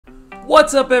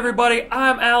What's up, everybody?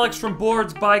 I'm Alex from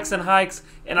Boards, Bikes, and Hikes,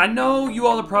 and I know you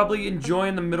all are probably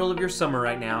enjoying the middle of your summer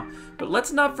right now, but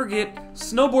let's not forget,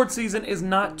 snowboard season is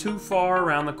not too far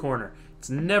around the corner. It's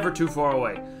never too far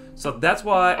away. So that's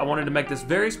why I wanted to make this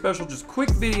very special, just quick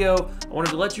video. I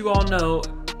wanted to let you all know,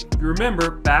 if you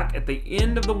remember, back at the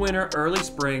end of the winter, early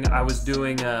spring, I was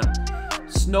doing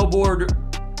snowboard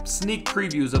sneak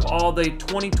previews of all the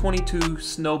 2022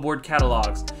 snowboard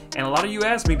catalogs, and a lot of you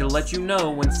asked me to let you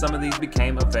know when some of these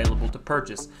became available to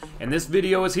purchase, and this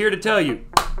video is here to tell you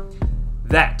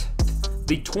that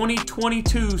the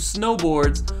 2022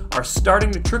 snowboards are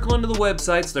starting to trickle into the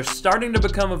websites. They're starting to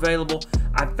become available.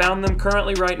 I found them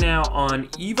currently right now on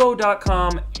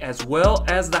evo.com as well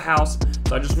as the house,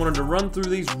 so I just wanted to run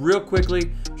through these real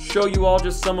quickly, show you all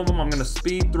just some of them. I'm going to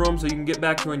speed through them so you can get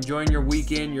back to enjoying your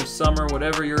weekend, your summer,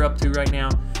 whatever you're up to right now.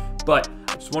 But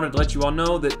I just wanted to let you all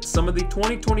know that some of the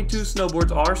 2022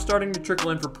 snowboards are starting to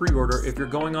trickle in for pre-order if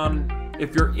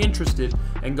you're interested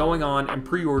in going on and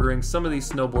pre-ordering some of these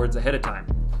snowboards ahead of time.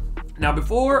 Now,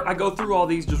 before I go through all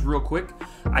these just real quick,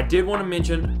 I did want to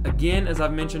mention, again, as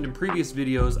I've mentioned in previous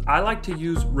videos, I like to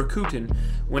use Rakuten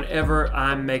whenever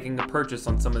I'm making a purchase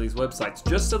on some of these websites,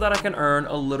 just so that I can earn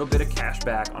a little bit of cash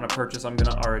back on a purchase I'm going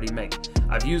to already make.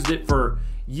 I've used it for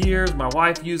years. My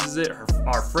wife uses it.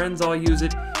 Our friends all use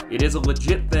it. It is a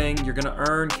legit thing. You're going to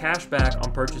earn cash back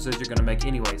on purchases you're going to make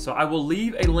anyway. So I will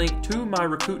leave a link to my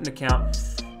Rakuten account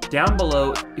down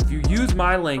below. If you use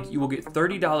my link, you will get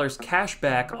 $30 cash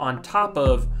back on top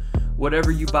of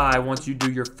whatever you buy once you do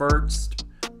your first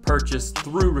purchase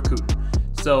through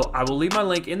Rakuten. So I will leave my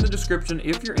link in the description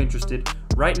if you're interested.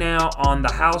 Right now on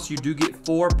the house, you do get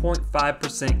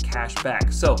 4.5% cash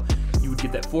back. So you would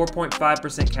get that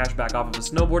 4.5% cash back off of a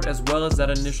snowboard, as well as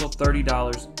that initial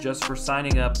 $30 just for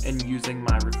signing up and using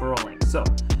my referral link. So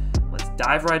let's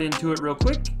dive right into it real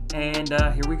quick. And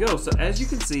here we go. So as you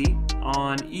can see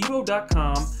on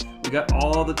evo.com, we got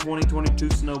all the 2022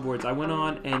 snowboards. I went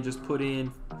on and just put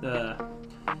in the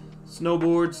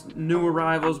snowboards, new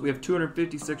arrivals. We have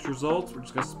 256 results. We're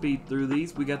just going to speed through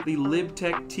these. We got the Lib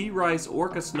Tech T-Rice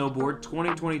Orca snowboard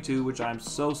 2022, which I'm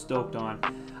so stoked on.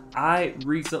 I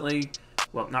recently,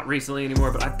 well, not recently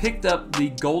anymore, but I picked up the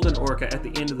Golden Orca at the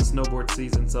end of the snowboard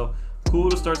season. So cool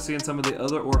to start seeing some of the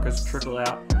other Orcas trickle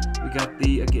out. We got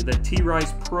the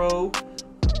T-Rice Pro.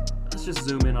 Let's just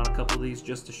zoom in on a couple of these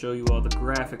just to show you all. The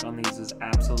graphic on these is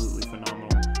absolutely phenomenal.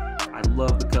 I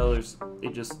love the colors.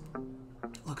 It just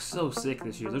looks so sick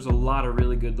this year. There's a lot of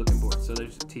really good looking boards. So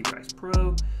there's the T-Rice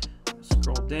Pro.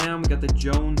 Scroll down. We got the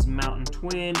Jones Mountain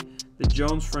Twin. The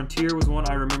Jones Frontier was one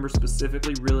I remember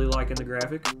specifically really liking the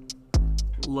graphic.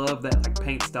 Love that like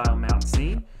paint style mountain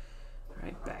scene. All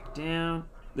right, back down.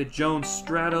 The Jones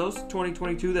Stratos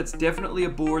 2022, that's definitely a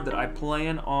board that I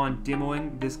plan on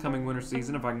demoing this coming winter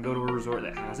season if I can go to a resort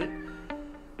that has it.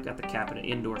 Got the Capita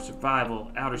Indoor Survival,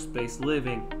 Outer Space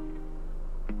Living.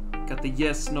 Got the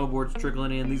Yes Snowboards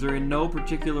trickling in. These are in no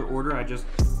particular order. I just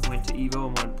went to Evo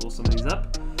and wanted to pull some of these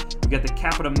up. We got the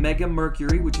Capita Mega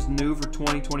Mercury, which is new for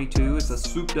 2022. It's a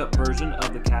souped up version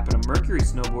of the Capita Mercury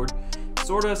snowboard.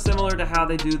 Sort of similar to how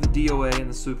they do the DOA and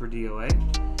the Super DOA.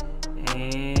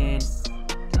 And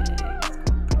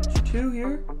two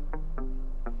here.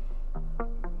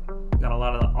 Got a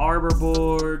lot of the Arbor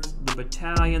boards, the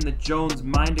Battalion, the Jones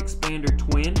Mind Expander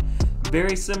Twin.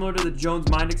 Very similar to the Jones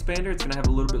Mind Expander. It's going to have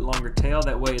a little bit longer tail.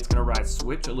 That way it's going to ride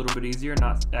switch a little bit easier,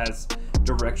 not as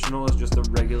directional as just the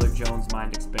regular Jones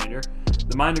Mind Expander.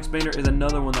 The Mind Expander is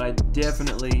another one that I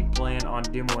definitely plan on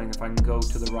demoing if I can go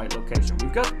to the right location.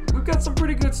 We've got some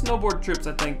pretty good snowboard trips,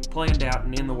 I think, planned out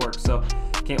and in the works, so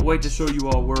can't wait to show you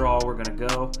all where we're going to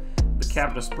go. The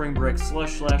Capita Spring Break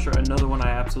Slush Slasher, another one I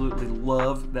absolutely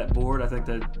love. That board, I think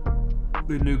the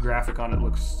new graphic on it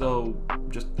looks so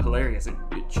just hilarious. It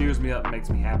cheers me up and makes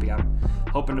me happy. I'm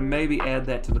hoping to maybe add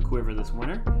that to the quiver this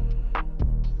winter.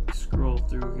 Scroll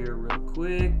through here real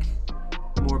quick.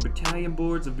 More Battalion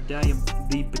boards. The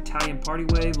Battalion Party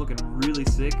Wave, looking really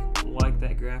sick. Like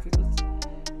that graphic. Let's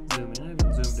zoom in. I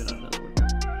haven't zoomed in on another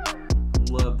one.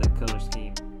 Love that color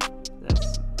scheme.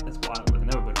 That's wild looking.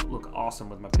 That would look awesome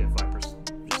with my Pit Vipers.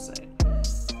 Just saying.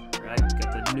 Alright,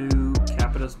 got the new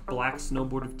Capita's Black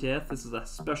Snowboard of Death. This is a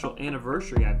special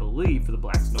anniversary, I believe, for the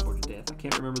Black Snowboard of Death. I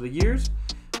can't remember the years,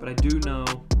 but I do know.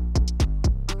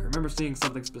 I remember seeing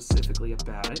something specifically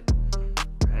about it.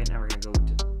 Alright, now we're going to go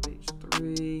to page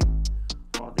 3.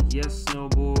 All the Yes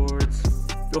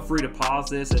snowboards. Feel free to pause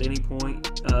this at any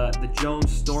point. The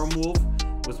Jones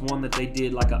Stormwolf was one that they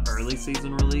did like an early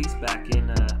season release back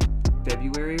in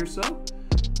February or so.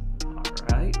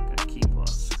 Alright, gotta keep on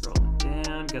scrolling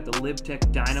down. Got the Lib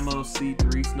Tech Dynamo C3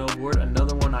 snowboard,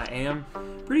 another one I am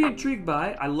pretty intrigued by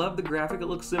it. I love the graphic. It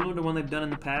looks similar to one they've done in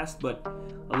the past, but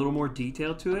a little more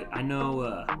detail to it. I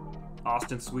know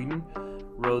Austin, Sweden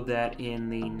rode that in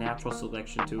the Natural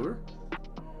Selection Tour.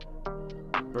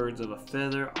 Birds of a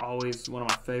Feather, always one of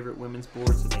my favorite women's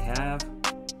boards that they have.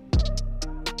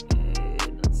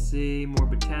 And let's see, more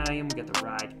Battalion. We got the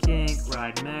Ride Kink,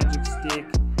 Ride Magic Stick,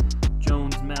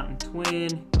 Jones Mountain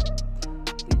Twin,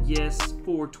 the Yes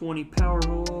 420 Power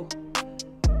Hole.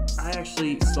 I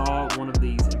actually saw one of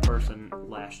these in person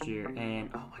last year, and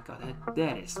oh my god,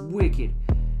 that is wicked.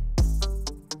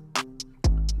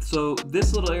 So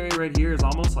this little area right here is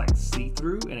almost like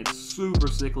see-through, and it's super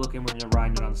sick looking when you're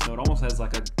riding it on the snow. It almost has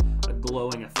like a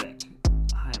glowing effect.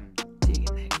 I am digging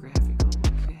that graphic. Oh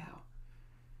my cow.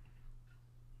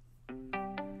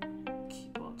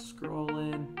 Keep on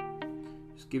scrolling.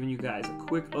 Just giving you guys a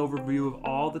quick overview of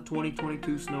all the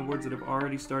 2022 snowboards that have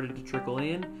already started to trickle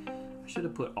in. I should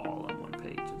have put all on one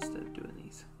page instead of doing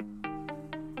these.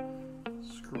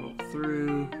 Scroll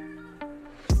through.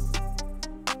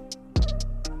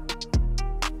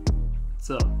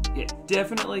 So, yeah,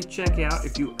 definitely check out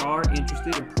if you are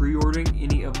interested in pre-ordering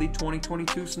any of the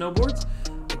 2022 snowboards.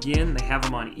 Again, they have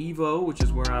them on Evo, which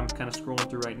is where I'm kind of scrolling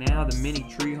through right now. The Mini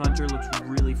Tree Hunter looks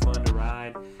really fun to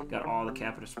ride. Got all the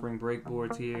Capita Spring Break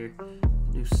boards here. The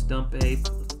new Stump Ape.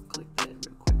 Let's click that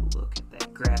real quick. Look at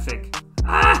that graphic.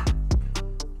 Ah!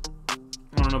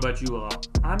 I don't know about you all.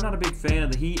 I'm not a big fan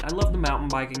of the heat. I love the mountain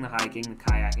biking, the hiking, the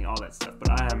kayaking, all that stuff. But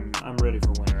I'm ready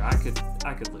for winter. I could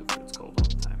live where it's cold all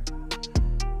the time.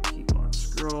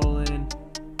 Scrolling.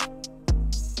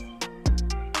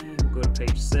 And we'll go to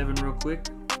page 7 real quick.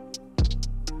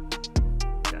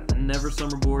 Got the Never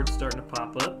Summer board starting to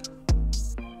pop up.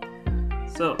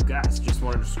 So guys, just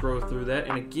wanted to scroll through that.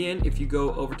 And again, if you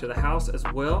go over to the house as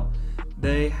well,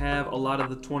 they have a lot of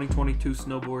the 2022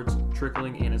 snowboards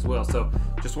trickling in as well. So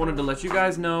just wanted to let you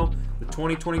guys know the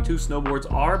 2022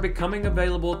 snowboards are becoming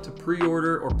available to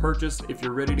pre-order or purchase if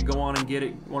you're ready to go on and get it.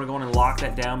 You want to go on and lock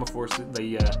that down before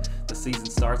the season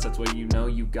starts. That's way you know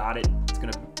you got it. It's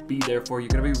going to be there for you.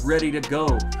 You're going to be ready to go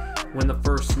when the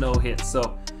first snow hits.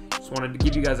 So just wanted to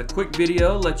give you guys a quick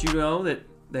video, let you know that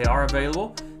they are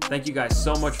available. Thank you guys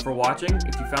so much for watching.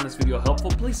 If you found this video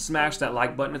helpful, please smash that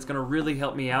like button. It's going to really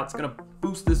help me out. It's going to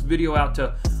boost this video out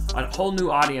to a whole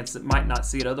new audience that might not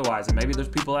see it otherwise. And maybe there's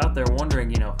people out there wondering,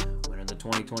 you know, when are the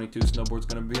 2022 snowboards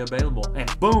going to be available?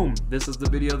 And boom, this is the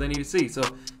video they need to see. So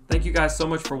thank you guys so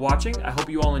much for watching. I hope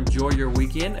you all enjoy your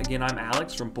weekend. Again, I'm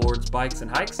Alex from Boards, Bikes, and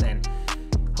Hikes, and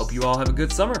hope you all have a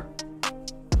good summer.